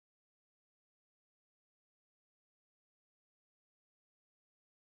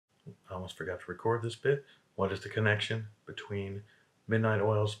I almost forgot to record this bit. What is the connection between Midnight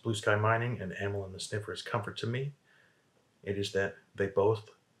Oil's Blue Sky Mining and Amyl and the Sniffers' Comfort to Me? It is that they both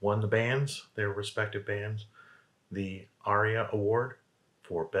won the bands, their respective bands, the ARIA Award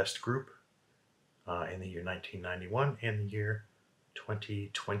for Best Group in the year 1991 and the year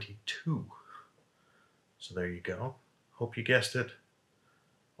 2022. So there you go. Hope you guessed it.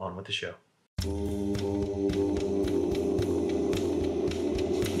 On with the show.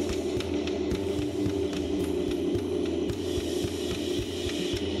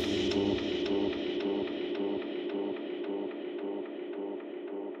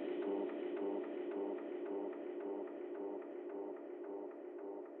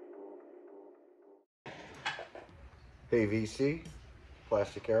 Hey VC,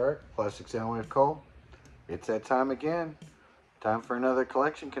 Plastic Eric, Plastic Soundwave Cole. It's that time again. Time for another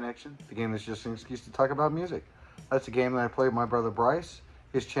collection connection. The game is just an excuse to talk about music. That's a game that I play with my brother Bryce.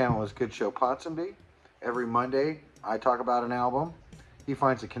 His channel is Good Show Ponsonby. Every Monday I talk about an album. He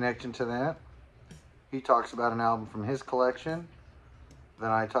finds a connection to that. He talks about an album from his collection.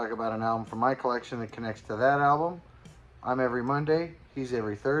 Then I talk about an album from my collection that connects to that album. I'm every Monday. He's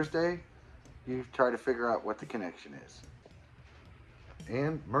every Thursday. You try to figure out what the connection is.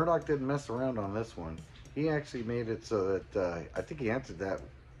 And Murdock didn't mess around on this one. He actually made it so that I think he answered that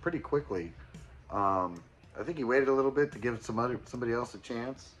pretty quickly. I think he waited a little bit to give somebody else a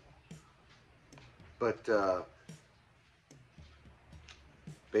chance. But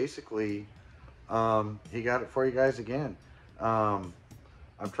basically, he got it for you guys again. I'm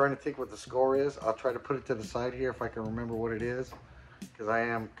trying to think what the score is. I'll try to put it to the side here if I can remember what it is, because I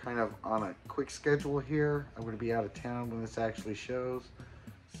am kind of on a quick schedule here. I'm going to be out of town when this actually shows.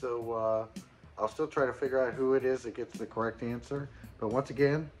 So I'll still try to figure out who it is that gets the correct answer. But once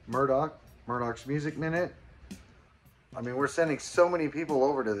again, Murdock's Music Minute. I mean, we're sending so many people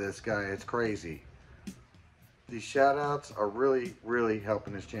over to this guy. It's crazy. These shout outs are really, really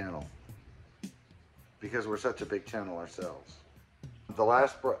helping his channel, because we're such a big channel ourselves. The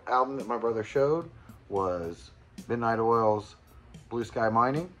last album that my brother showed was Midnight Oil's Blue Sky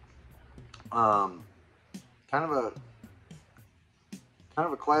Mining. Kind of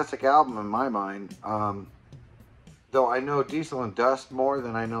a classic album in my mind. Though I know Diesel and Dust more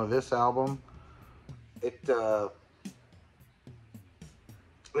than I know this album. I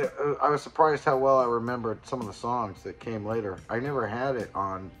was surprised how well I remembered some of the songs that came later. I never had it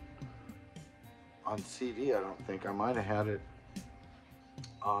on CD, I don't think. I might have had it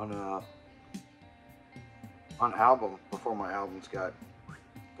on album before my albums got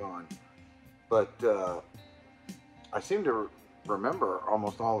gone. But I seem to remember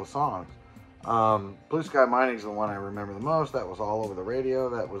almost all the songs. Blue Sky Mining is the one I remember the most. That was all over the radio.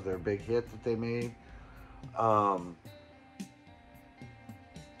 That was their big hit that they made. Though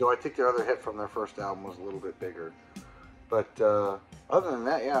I think their other hit from their first album was a little bit bigger. But other than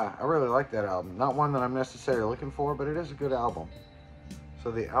that, yeah, I really like that album. Not one that I'm necessarily looking for, but it is a good album. So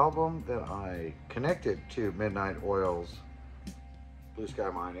the album that I connected to Midnight Oil's Blue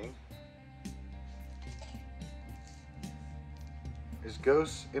Sky Mining is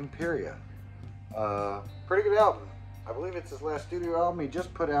Ghost Imperia. Pretty good album. I believe it's his last studio album. He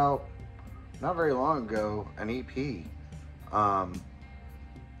just put out, not very long ago, an EP. I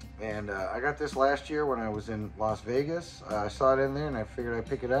got this last year when I was in Las Vegas. I saw it in there and I figured I'd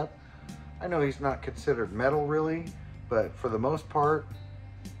pick it up. I know he's not considered metal really, but for the most part,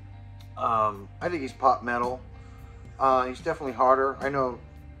 I think he's pop metal. He's definitely harder. I know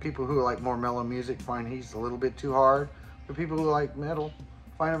people who like more mellow music find he's a little bit too hard, but people who like metal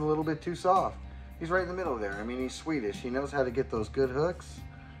find him a little bit too soft. He's right in the middle there. I mean, he's Swedish. He knows how to get those good hooks.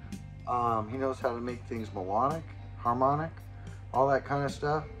 He knows how to make things melodic, harmonic, all that kind of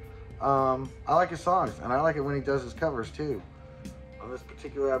stuff. I like his songs, and I like it when he does his covers too. On this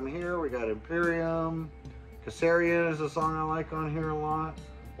particular album here, we got Imperium. Kassarian is a song I like on here a lot.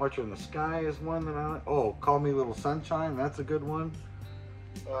 Watcher in the Sky is one that I like. Oh, Call Me Little Sunshine, that's a good one.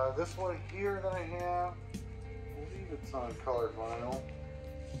 This one here that I have, I believe it's on colored vinyl.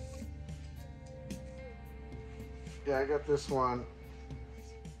 Yeah, I got this one.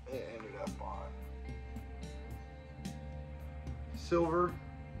 It ended up on silver.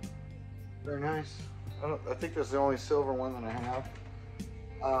 Very nice. I think that's the only silver one that I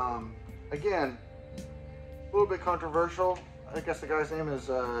have. Again, a little bit controversial. I guess the guy's name is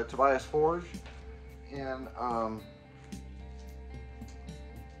Tobias Forge, and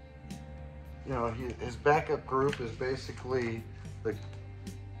you know, his backup group is basically the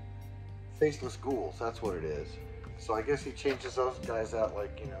Faceless Ghouls. That's what it is. So I guess he changes those guys out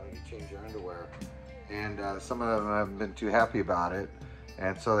like, you know, you change your underwear. And some of them haven't been too happy about it.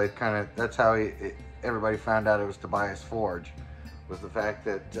 And so they kind of, that's how everybody found out it was Tobias Forge, was the fact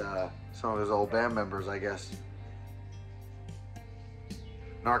that some of his old band members, I guess,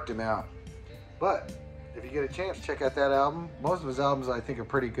 knocked him out. But if you get a chance, check out that album. Most of his albums I think are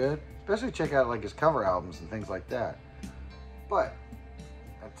pretty good, especially check out like his cover albums and things like that. But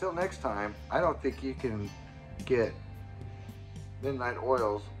until next time, I don't think you can get Midnight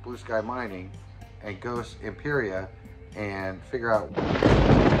Oil's Blue Sky Mining and Ghost Imperia and figure out